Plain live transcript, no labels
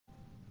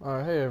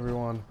Hey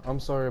everyone, I'm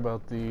sorry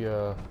about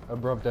the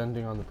abrupt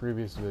ending on the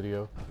previous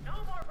video.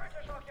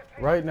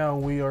 Right now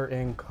we are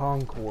in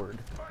Concord.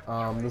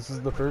 This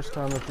is the first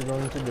time that you're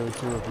going to go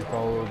to if you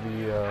follow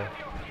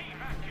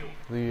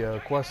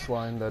the quest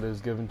line that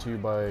is given to you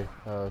by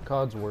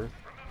Codsworth.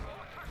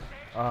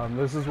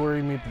 This is where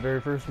you meet the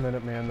very first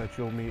Minuteman that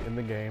you'll meet in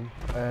the game,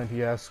 and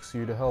he asks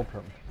you to help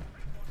him.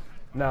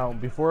 Now,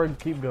 before I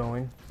keep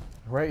going,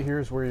 right here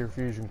is where your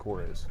fusion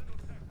core is.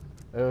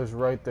 It was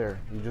right there.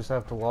 You just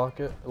have to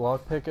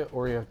lockpick it,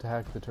 or you have to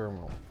hack the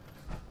terminal.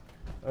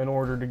 In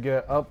order to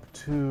get up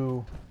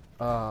to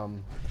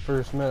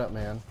first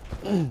Minuteman,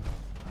 you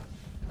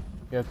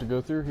have to go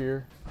through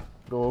here,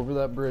 go over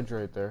that bridge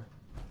right there,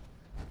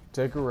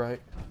 take a right,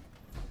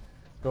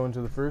 go into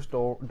the first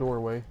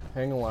doorway,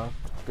 hang a left,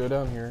 go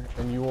down here,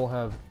 and you will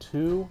have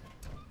two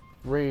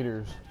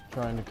raiders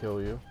trying to kill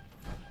you.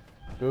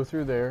 Go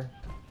through there,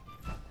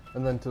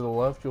 and then to the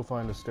left you'll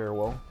find a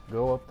stairwell.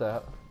 Go up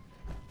that.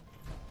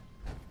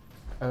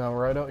 And now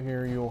right out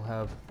here you'll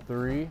have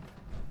three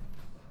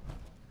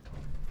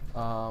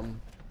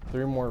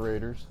more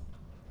raiders.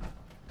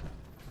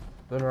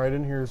 Then right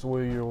in here is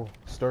where you'll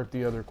start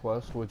the other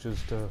quest, which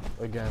is to,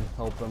 again,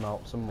 help them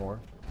out some more.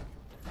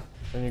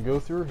 Then you go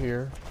through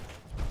here,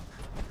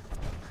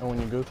 and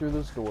when you go through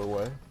this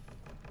doorway,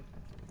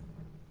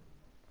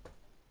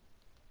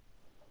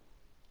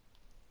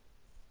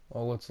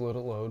 well, let's let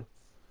it load.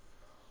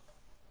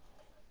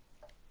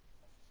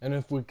 And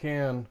if we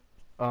can,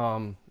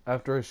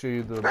 after I show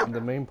you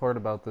the main part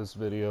about this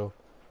video,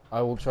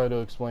 I will try to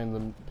explain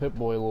the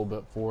Pip-Boy a little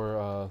bit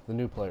for the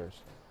new players.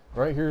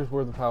 Right here is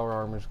where the power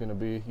armor is going to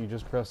be. You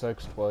just press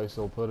X twice,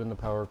 it'll put in the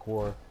power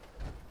core,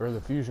 or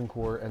the fusion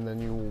core, and then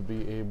you will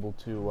be able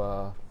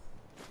to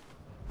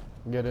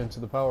get into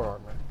the power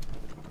armor.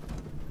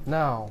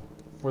 Now,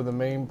 for the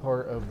main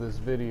part of this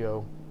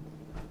video,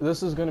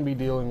 this is going to be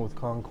dealing with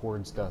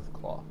Concord's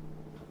Deathclaw.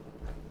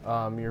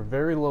 You're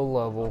very low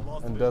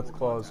level, and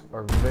Deathclaws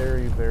are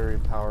very, very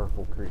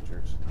powerful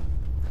creatures.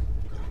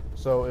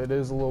 So it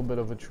is a little bit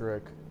of a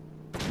trick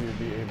to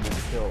be able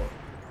to kill it.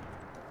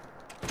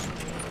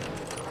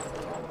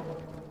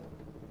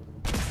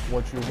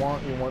 What you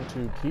want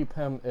to keep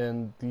him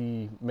in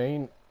the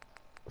main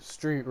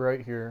street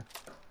right here,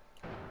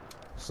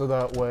 so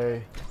that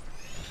way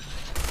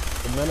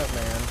the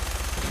Minuteman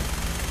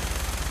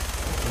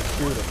can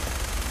shoot him.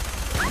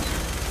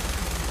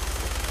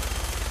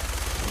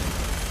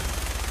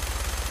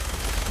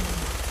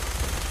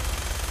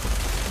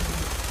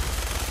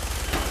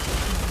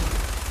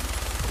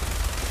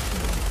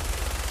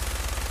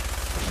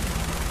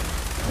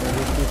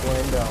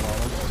 Laying down on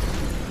him,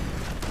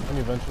 and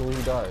eventually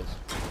he dies.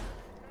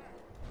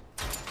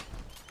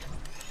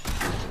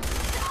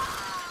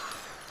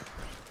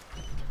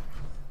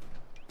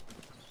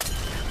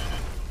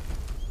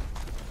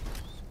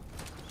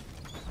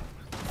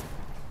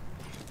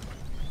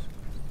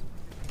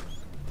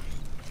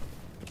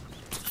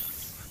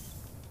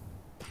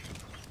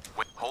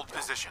 Wait, hold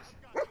position.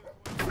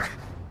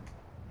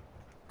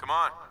 Come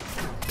on.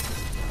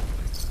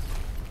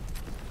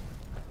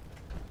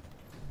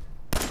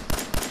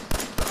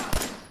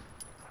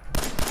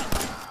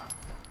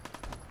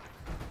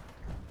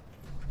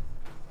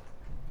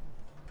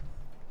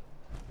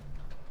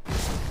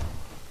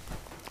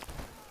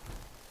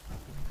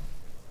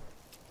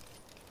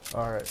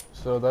 Alright,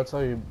 so that's how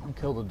you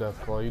kill the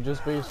Deathclaw. You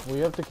just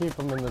basically have to keep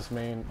them in this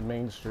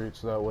main street,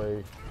 so that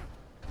way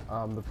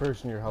the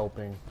person you're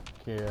helping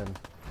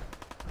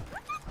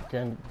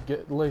can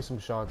lay some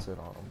shots in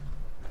on them.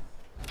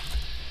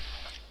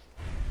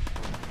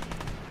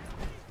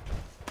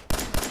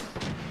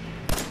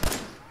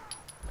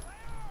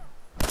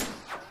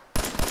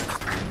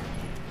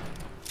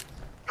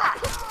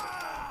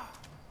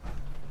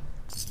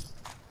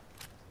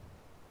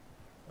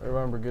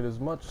 Remember, get as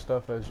much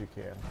stuff as you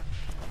can.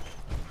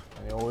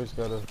 And you always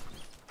gotta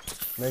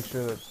make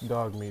sure that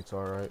dog meat's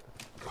alright.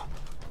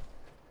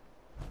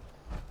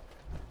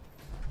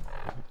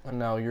 And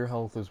now your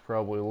health is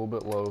probably a little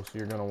bit low, so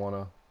you're gonna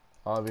wanna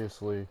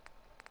obviously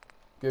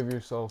give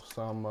yourself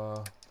some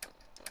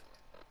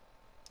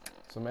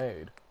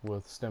aid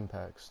with stim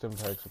packs. Stim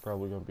packs are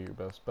probably gonna be your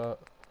best bet.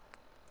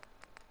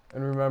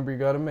 And remember, you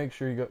gotta make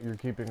sure you're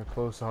keeping a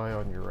close eye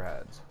on your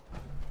rads.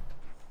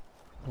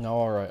 Now,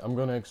 alright, I'm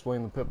going to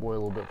explain the Pip-Boy a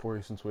little bit for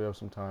you since we have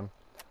some time.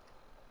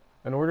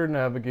 In order to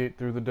navigate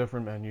through the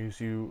different menus,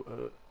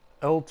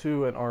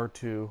 L2 and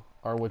R2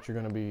 are what you're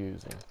going to be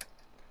using.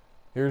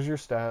 Here's your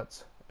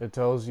stats. It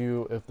tells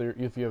you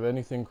if you have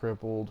anything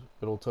crippled.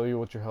 It'll tell you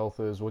what your health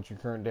is, what your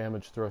current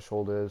damage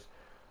threshold is,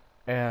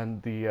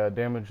 and the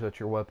damage that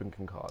your weapon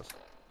can cause.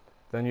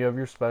 Then you have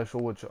your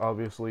special, which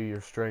obviously your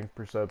strength,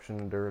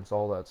 perception, endurance,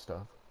 all that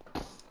stuff.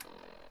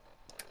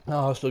 It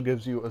also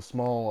gives you a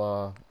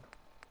small...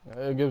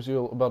 it gives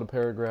you about a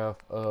paragraph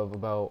of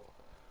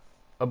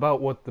about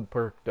what the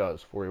perk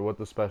does for you, what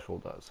the special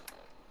does.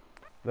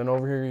 Then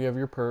over here you have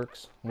your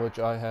perks, which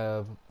I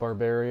have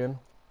Barbarian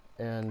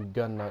and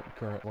Gun Nut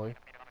currently.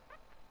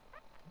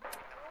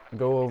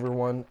 Go over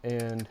one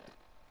and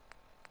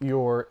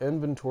your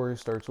inventory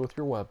starts with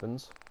your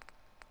weapons.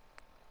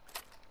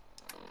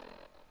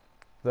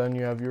 Then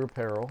you have your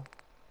apparel.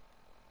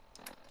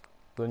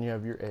 Then you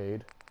have your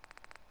aid.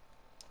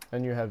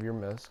 And you have your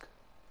misc.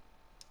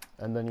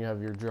 And then you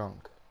have your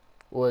junk.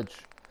 Which,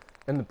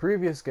 in the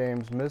previous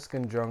games, misc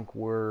and junk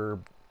were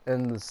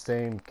in the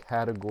same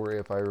category,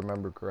 if I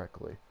remember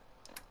correctly.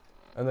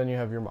 And then you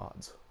have your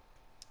mods.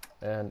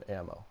 And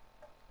ammo.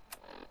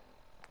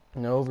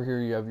 Now over here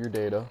you have your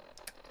data.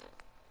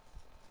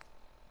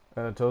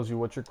 And it tells you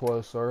what your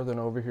quests are. Then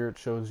over here it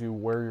shows you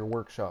where your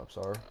workshops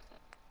are.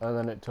 And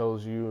then it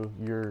tells you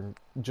your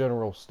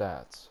general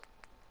stats.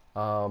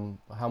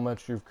 How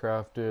much you've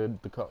crafted,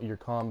 your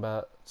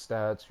combat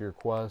stats, your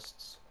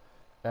quests,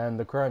 and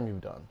the crime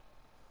you've done.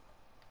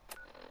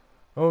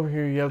 Over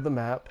here you have the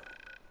map.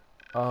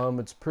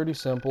 It's pretty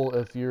simple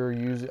if you're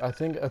using, I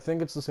think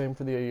it's the same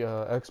for the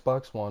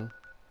Xbox One.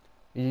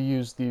 You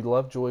use the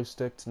left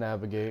joystick to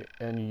navigate,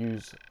 and you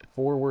use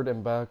forward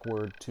and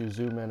backward to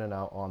zoom in and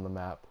out on the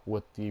map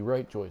with the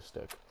right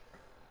joystick.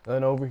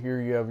 Then over here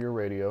you have your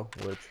radio,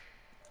 which,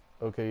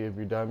 okay, you have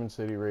your Diamond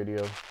City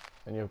radio,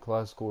 and you have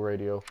classical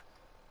radio,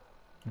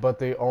 but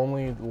they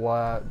only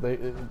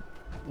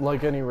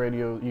like any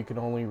radio, you can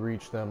only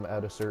reach them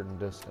at a certain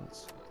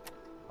distance.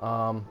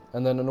 And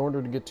then in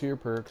order to get to your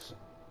perks,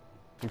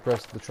 you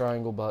press the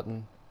triangle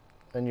button,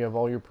 and you have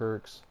all your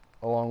perks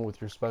along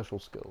with your special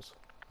skills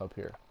up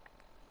here.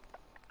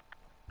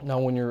 Now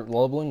when you're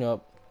leveling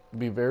up,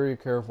 be very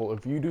careful.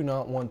 If you do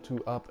not want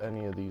to up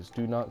any of these,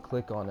 do not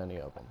click on any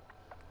of them.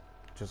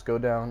 Just go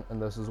down,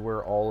 and this is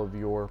where all of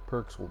your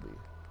perks will be.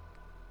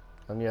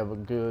 And you have a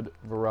good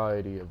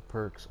variety of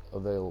perks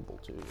available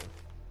to you.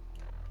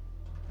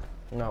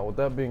 Now with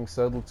that being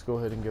said, let's go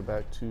ahead and get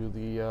back to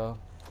the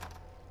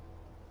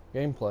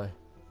gameplay.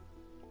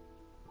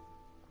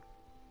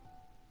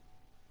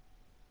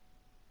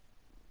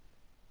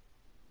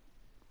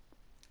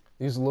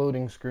 These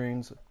loading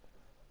screens,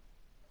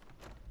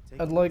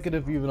 I'd like it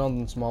if even on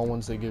the small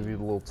ones they give you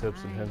the little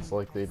tips and hints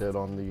like they did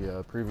on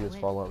the previous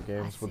Fallout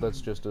games, but that's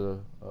just a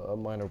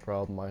minor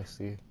problem I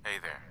see. Hey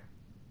there.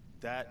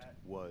 That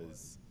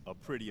was a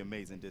pretty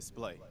amazing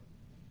display.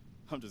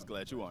 I'm just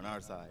glad you're on our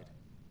side.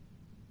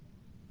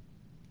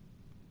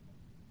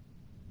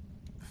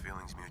 The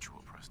feeling's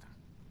mutual, Preston.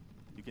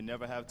 You can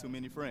never have too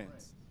many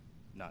friends.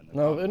 Not in the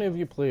Now, if any of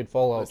you played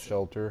Fallout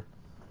Shelter,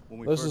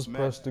 when we this first is met,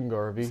 Preston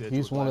Garvey. you said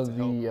He's you were one glad of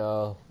to the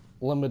help.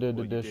 limited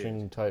Well, you edition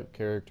did. type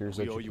characters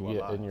We that owe you you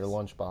can our get in your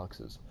lives.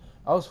 lunchboxes.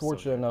 I was So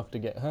fortunate good. enough to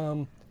get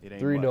him, It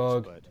ain't 3 much,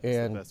 Dog, but it's the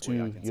and best way I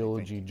 2 can say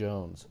Eulogy thank you.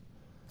 Jones.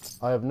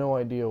 I have no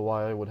idea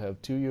why I would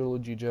have 2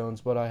 Eulogy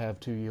Jones, but I have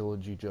 2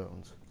 Eulogy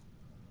Jones.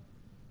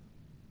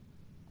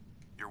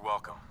 You're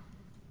welcome.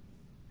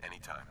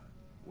 Anytime.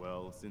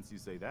 Well, since you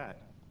say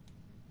that,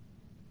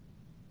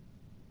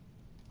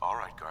 All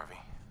right, Garvey.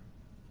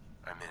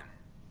 I'm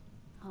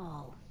in.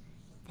 Oh,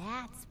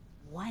 that's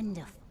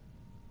wonderful.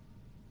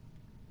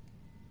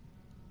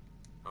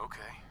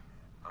 Okay.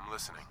 I'm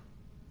listening.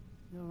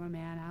 You're a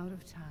man out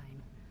of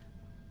time.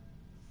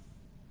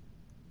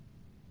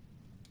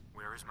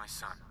 Where is my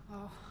son?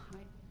 Oh,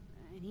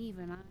 and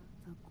even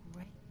the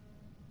great...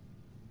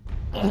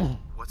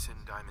 What's in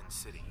Diamond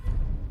City?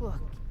 Look,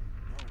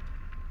 no,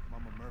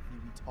 Mama Murphy,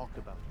 we talked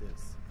about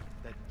this.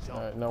 That jump.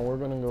 Alright, now we're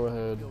going to go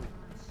ahead.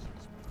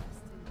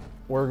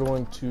 We're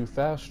going to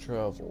fast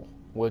travel,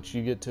 which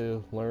you get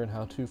to learn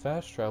how to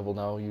fast travel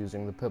now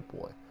using the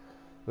Pip-Boy.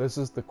 This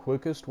is the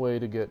quickest way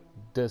to get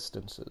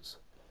distances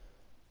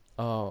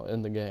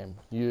in the game.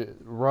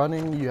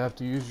 Running, you have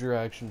to use your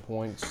action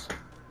points,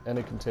 and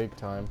it can take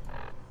time.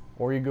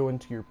 Or you go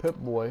into your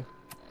Pip-Boy,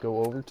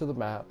 go over to the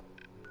map,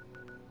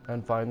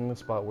 and find the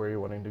spot where you're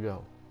wanting to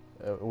go.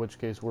 In which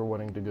case, we're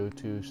wanting to go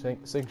to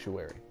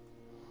Sanctuary.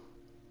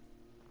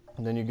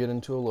 And then you get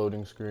into a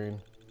loading screen.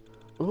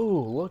 Ooh,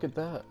 look at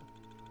that.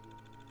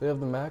 They have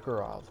the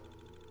Makarov.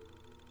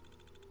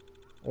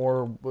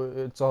 Or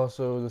it's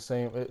also the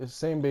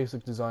same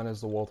basic design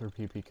as the Walther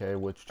PPK,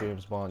 which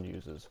James Bond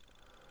uses.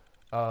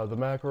 The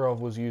Makarov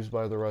was used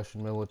by the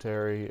Russian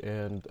military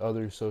and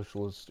other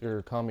socialist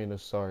or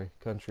communist,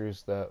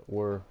 countries that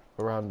were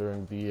around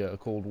during the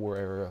Cold War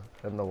era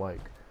and the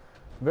like.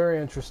 Very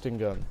interesting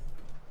gun.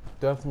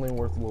 Definitely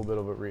worth a little bit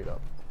of a read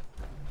up.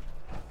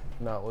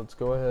 Now let's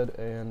go ahead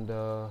and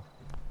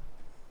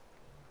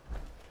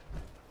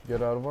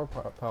get out of our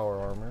power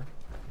armor.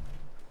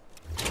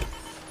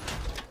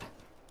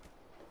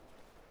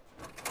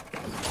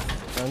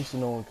 And so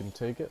no one can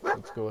take it,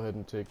 let's go ahead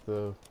and take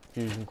the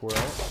fusion core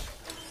out.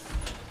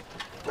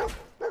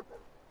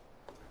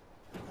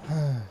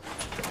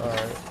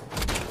 Alright,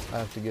 I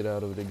have to get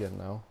out of it again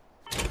now.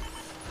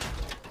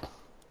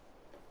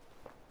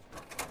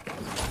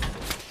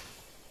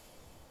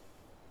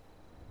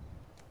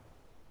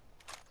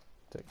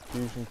 Take the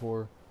fusion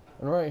core.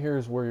 And right here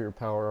is where your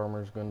power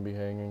armor is going to be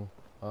hanging.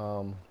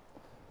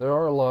 There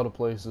are a lot of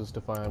places to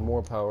find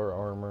more power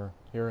armor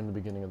here in the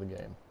beginning of the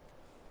game.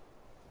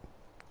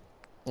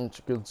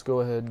 Let's go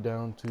ahead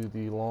down to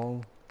the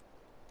long.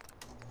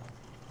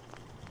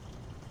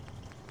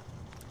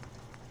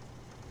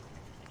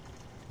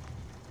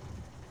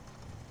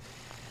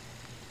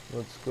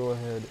 let's go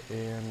ahead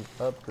and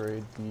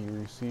upgrade the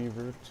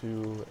receiver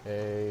to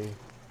a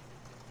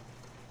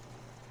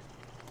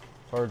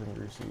hardened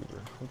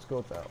receiver. Let's go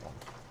with that one.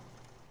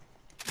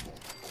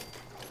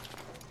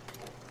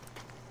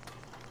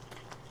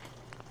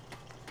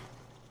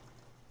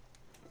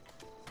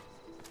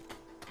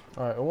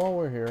 Alright, and while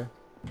we're here,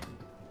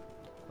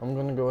 I'm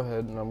going to go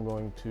ahead and I'm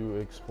going to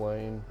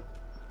explain.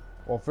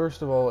 Well,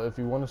 first of all, if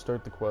you want to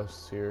start the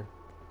quests here,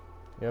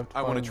 you have to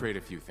I want find- to trade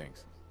a few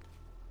things.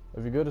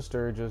 If you go to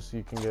Sturgis,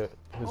 you can get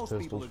his Most people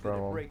pistols are good from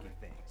at him, breaking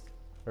things.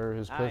 or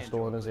his I pistol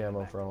enjoy and his putting ammo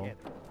them back from him.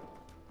 together.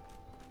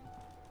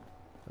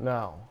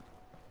 Now,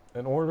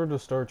 in order to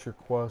start your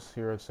quests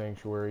here at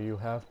Sanctuary, you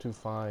have to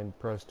find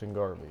Preston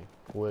Garvey,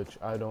 which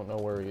I don't know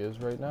where he is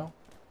right now,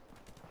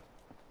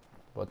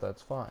 but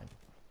that's fine.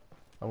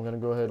 I'm going to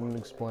go ahead and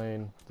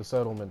explain the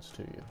settlements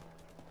to you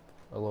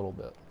a little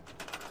bit.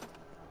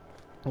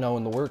 Now,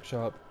 in the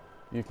workshop,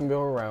 you can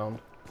go around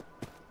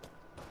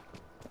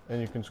and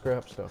you can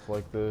scrap stuff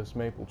like this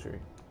maple tree.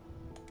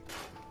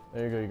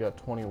 There you go, you got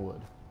 20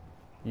 wood.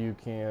 You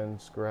can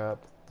scrap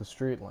the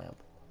street lamp,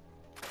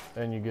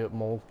 and you get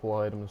multiple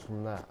items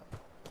from that.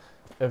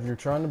 If you're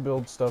trying to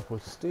build stuff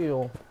with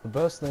steel, the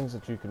best things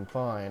that you can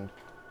find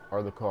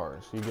are the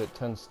cars. You get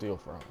 10 steel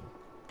from them.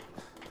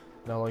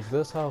 Now, like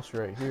this house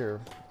right here,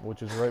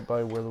 which is right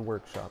by where the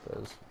workshop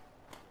is,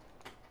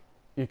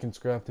 you can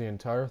scrap the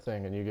entire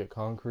thing and you get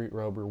concrete,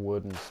 rubber,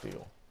 wood, and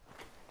steel.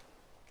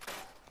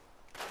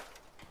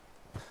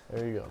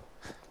 There you go.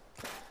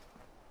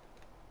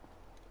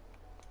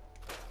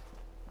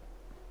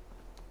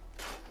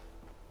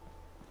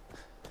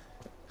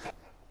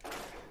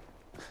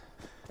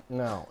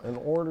 Now, in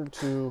order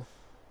to,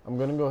 I'm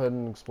going to go ahead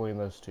and explain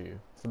this to you.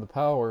 For the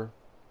power,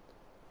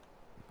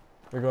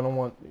 you're going to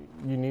want,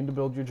 you need to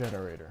build your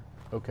generator,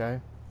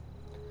 okay?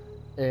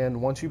 And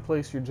once you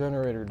place your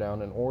generator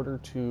down, in order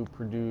to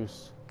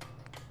produce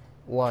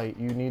light,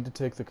 you need to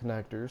take the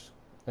connectors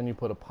and you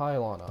put a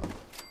pylon up.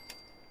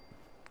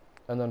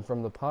 And then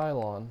from the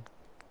pylon,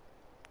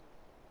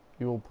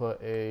 you will put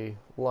a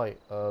light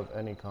of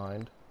any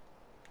kind.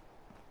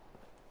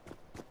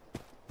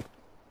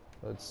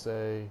 Let's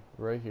say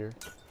right here.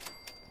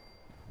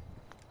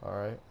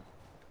 Alright.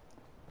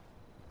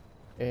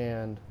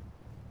 And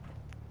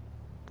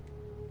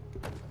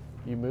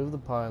you move the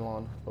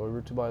pylon over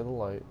to by the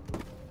light.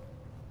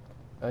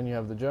 And you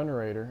have the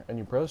generator, and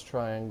you press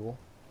triangle.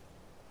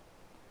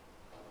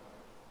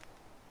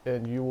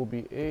 And you will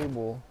be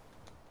able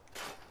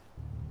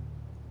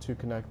to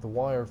connect the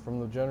wire from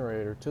the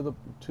generator to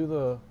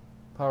the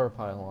power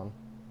pylon.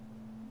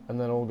 And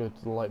then it will go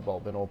to the light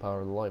bulb, and it will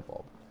power the light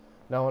bulb.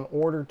 Now, in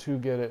order to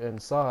get it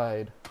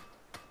inside,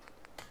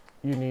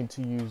 you need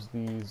to use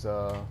these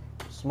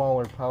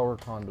smaller power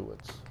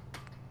conduits.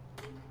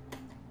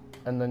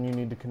 And then you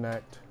need to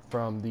connect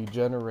from the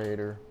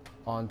generator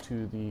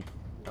onto the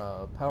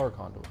power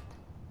conduit.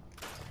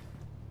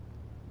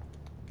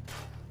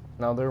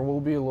 Now, there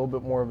will be a little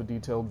bit more of a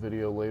detailed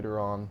video later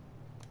on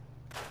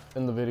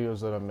in the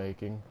videos that I'm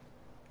making.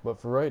 But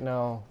for right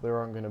now, there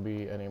aren't going to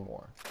be any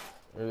more.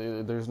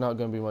 There's not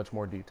going to be much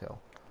more detail.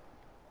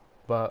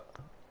 But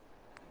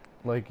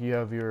like you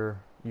have your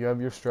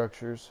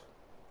structures,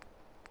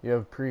 you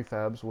have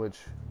prefabs, which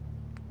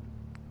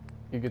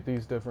you get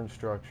these different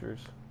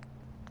structures.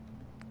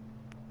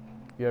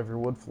 You have your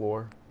wood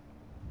floor,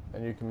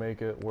 and you can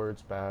make it where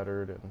it's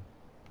battered, and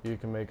you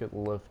can make it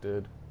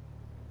lifted,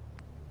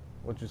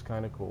 which is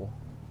kind of cool.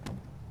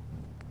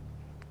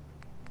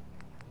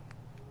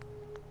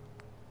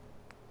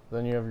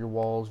 Then you have your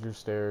walls, your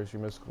stairs,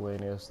 your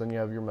miscellaneous. Then you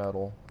have your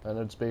metal, and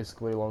it's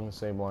basically along the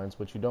same lines,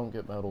 but you don't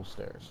get metal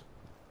stairs.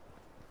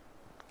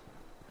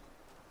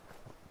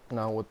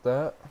 Now with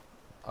that,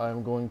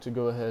 I'm going to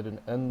go ahead and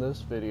end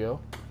this video.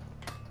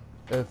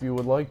 If you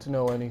would like to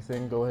know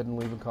anything, go ahead and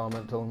leave a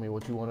comment telling me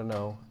what you want to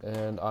know,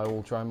 and I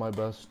will try my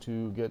best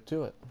to get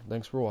to it.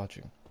 Thanks for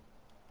watching.